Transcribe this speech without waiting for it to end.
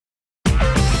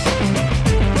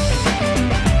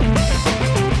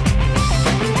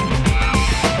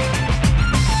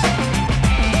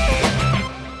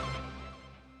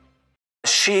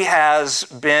She has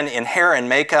been in hair and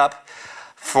makeup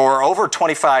for over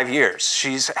 25 years.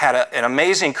 She's had an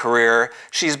amazing career.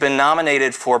 She's been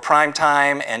nominated for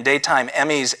Primetime and Daytime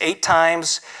Emmys 8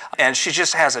 times, and she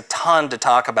just has a ton to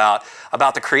talk about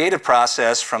the creative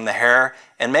process from the hair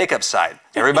and makeup side.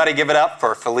 Everybody give it up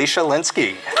for Felicia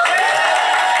Linsky.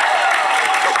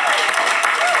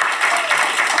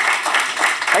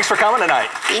 Thanks for coming tonight.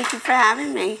 Thank you for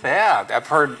having me. Yeah, I've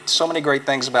heard so many great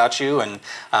things about you, and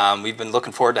we've been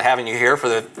looking forward to having you here for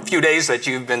the few days that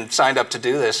you've been signed up to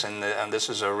do this, and this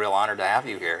is a real honor to have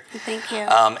you here. Thank you.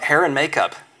 Hair and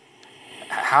makeup,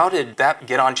 how did that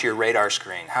get onto your radar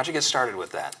screen? How'd you get started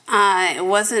with that? It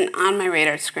wasn't on my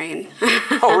radar screen.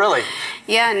 Oh, really?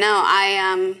 Yeah, no,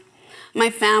 my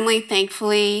family,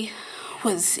 thankfully,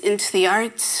 was into the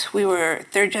arts. We were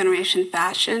third-generation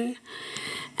fashion.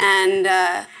 And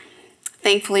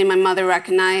thankfully, my mother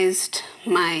recognized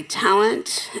my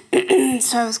talent.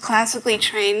 So I was classically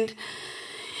trained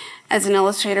as an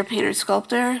illustrator, painter,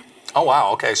 sculptor. Oh,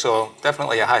 wow. Okay, so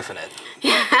definitely a hyphenate.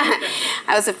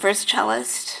 I was a first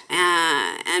cellist,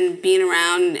 and being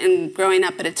around and growing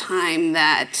up at a time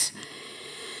that,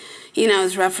 you know,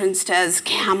 is referenced as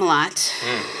Camelot,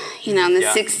 you know, in the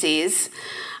 60s.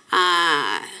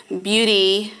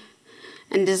 Beauty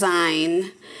and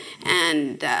design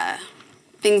and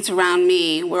things around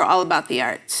me were all about the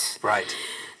arts. Right.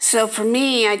 So for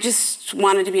me, I just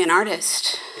wanted to be an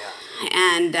artist. Yeah.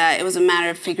 And it was a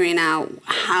matter of figuring out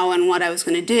how and what I was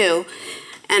going to do.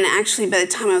 And actually, by the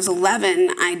time I was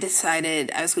 11, I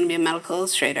decided I was going to be a medical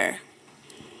illustrator.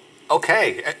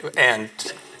 Okay, and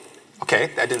okay,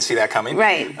 I didn't see that coming.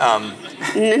 Right.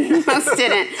 Most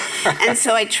didn't. And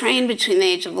so I trained between the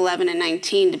age of 11 and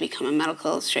 19 to become a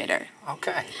medical illustrator.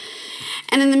 Okay.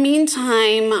 And in the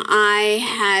meantime, I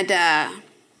had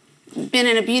been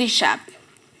in a beauty shop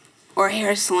or a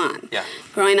hair salon,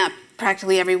 growing up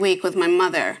practically every week with my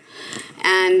mother.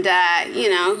 And, you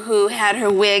know, who had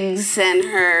her wigs and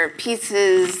her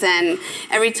pieces, and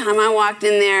every time I walked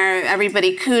in there,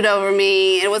 everybody cooed over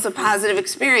me. It was a positive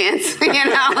experience, you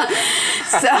know?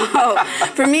 So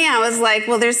for me, I was like,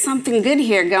 well, there's something good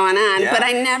here going on. But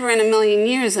I never in a million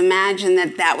years imagined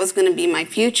that that was going to be my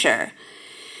future.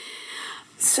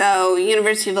 So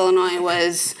University of Illinois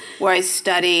was where I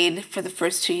studied for the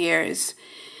first 2 years.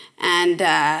 And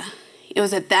it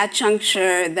was at that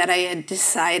juncture that I had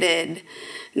decided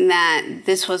that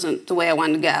this wasn't the way I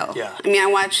wanted to go. Yeah. I mean, I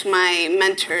watched my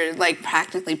mentor like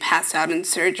practically pass out in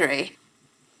surgery.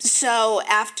 So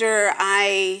after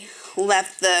I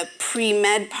left the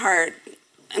pre-med part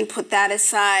and put that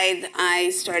aside,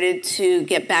 I started to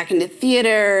get back into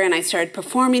theater and I started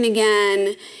performing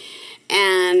again.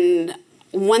 And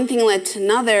one thing led to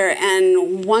another,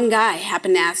 and one guy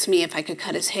happened to ask me if I could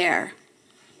cut his hair.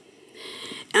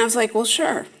 And I was like, well,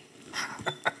 sure,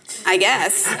 I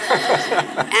guess.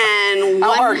 And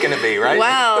how hard can it be, right?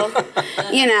 Well,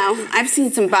 you know, I've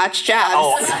seen some botched jobs.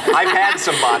 Oh, I've had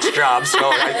some botched jobs, so.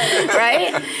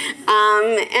 Right?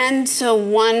 And so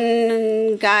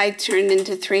one guy turned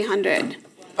into 300.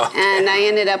 And I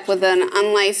ended up with an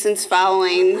unlicensed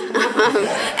following.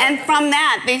 And from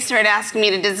that, they started asking me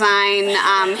to design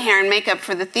hair and makeup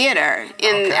for the theater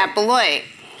at Beloit.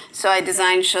 So I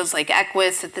designed shows like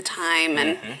Equus at the time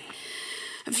and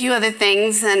a few other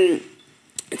things, and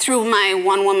through my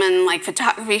one-woman like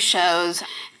photography shows.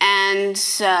 And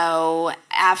so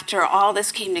after all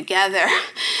this came together,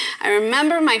 I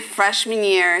remember my freshman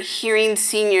year hearing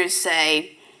seniors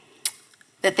say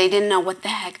that they didn't know what the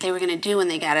heck they were going to do when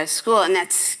they got out of school, and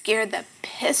that scared the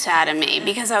piss out of me,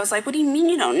 because I was like, what do you mean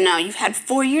you don't know? You've had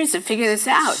 4 years to figure this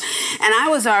out. And I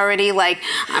was already like,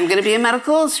 I'm going to be a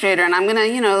medical illustrator, and I'm going to,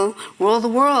 you know, rule the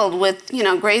world with, you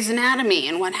know, Grey's Anatomy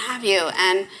and what have you.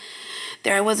 And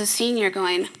there I was, a senior,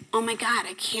 going, oh my God,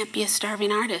 I can't be a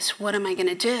starving artist. What am I going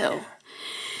to do?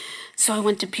 So I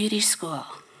went to beauty school.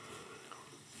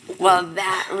 Well,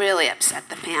 that really upset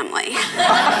the family.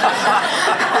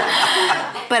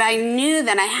 But I knew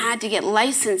that I had to get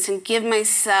licensed and give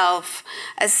myself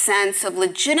a sense of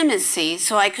legitimacy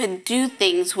so I could do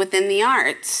things within the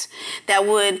arts that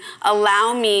would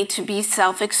allow me to be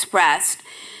self-expressed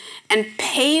and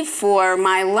pay for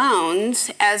my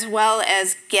loans, as well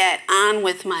as get on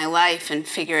with my life and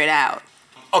figure it out.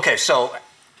 Okay, so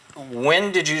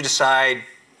when did you decide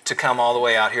to come all the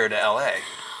way out here to LA?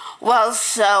 Well,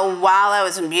 so while I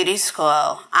was in beauty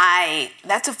school,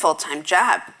 that's a full-time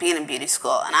job, being in beauty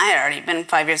school. And I had already been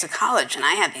 5 years of college, and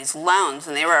I had these loans,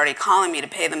 and they were already calling me to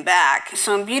pay them back.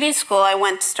 So in beauty school, I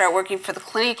went to start working for the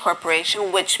Clinique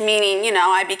Corporation, which meaning, you know,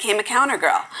 I became a counter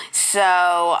girl.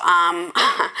 So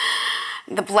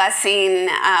the blessing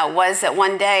was that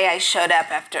one day I showed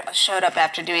up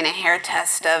after doing a hair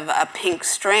test of a pink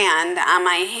strand on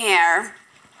my hair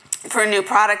for a new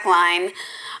product line,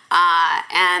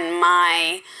 and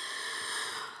my,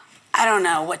 I don't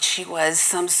know what she was,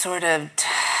 some sort of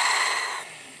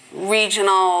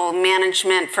regional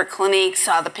management for Clinique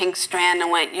saw the pink strand and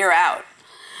went, "You're out."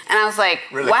 And I was like,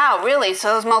 really? Wow, really?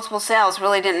 So those multiple sales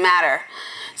really didn't matter.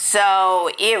 So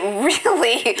it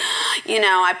really, you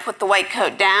know, I put the white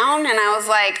coat down and I was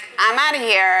like, I'm out of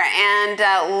here.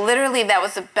 And literally that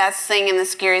was the best thing and the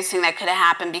scariest thing that could have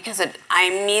happened, because I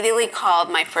immediately called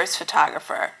my first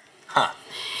photographer. Huh.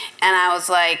 And I was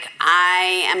like,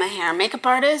 I am a hair and makeup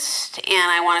artist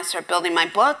and I want to start building my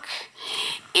book,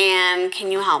 and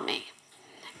can you help me?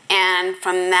 And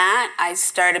from that, I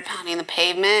started pounding the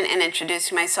pavement and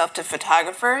introducing myself to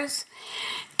photographers,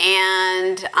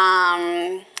 and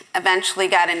eventually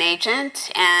got an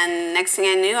agent. And next thing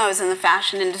I knew, I was in the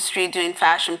fashion industry doing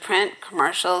fashion print,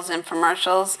 commercials,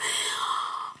 infomercials,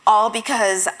 all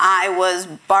because I was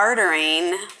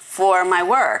bartering for my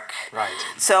work. Right.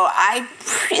 So I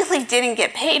really didn't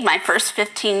get paid my first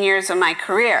 15 years of my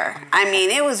career. I mean,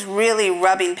 it was really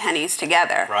rubbing pennies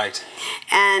together. Right.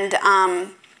 And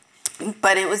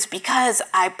but it was because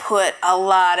I put a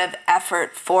lot of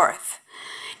effort forth.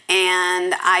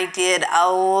 And I did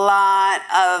a lot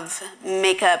of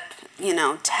makeup, you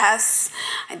know, tests.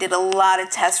 I did a lot of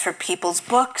tests for people's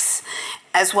books,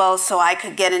 as well, so I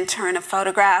could get in turn a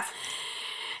photograph.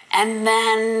 And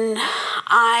then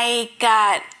I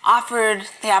got offered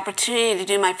the opportunity to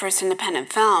do my first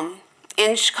independent film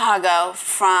in Chicago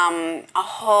from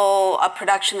a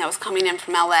production that was coming in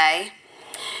from LA.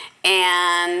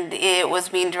 And it was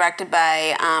being directed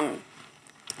by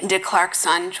Dick Clark's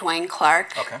son, Dwayne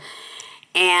Clark. Okay.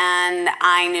 And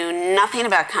I knew nothing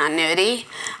about continuity.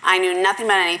 I knew nothing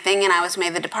about anything, and I was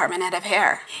made the department head of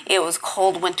hair. It was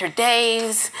cold winter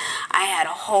days. I had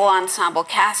a whole ensemble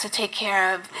cast to take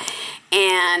care of,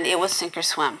 and it was sink or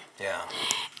swim. Yeah.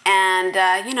 And,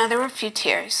 you know, there were a few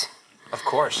tears. Of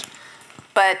course.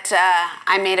 But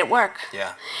I made it work.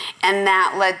 Yeah. And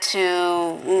that led to,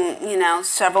 you know,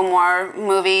 several more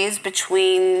movies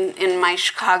in my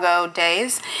Chicago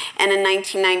days. And in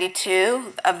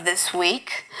 1992 of this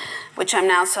week, which I'm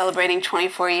now celebrating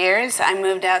 24 years, I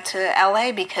moved out to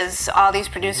LA because all these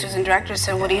producers and directors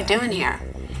said, "What are you doing here?"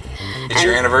 It's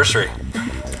your anniversary.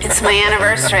 It's my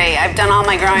anniversary. I've done all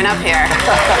my growing up here.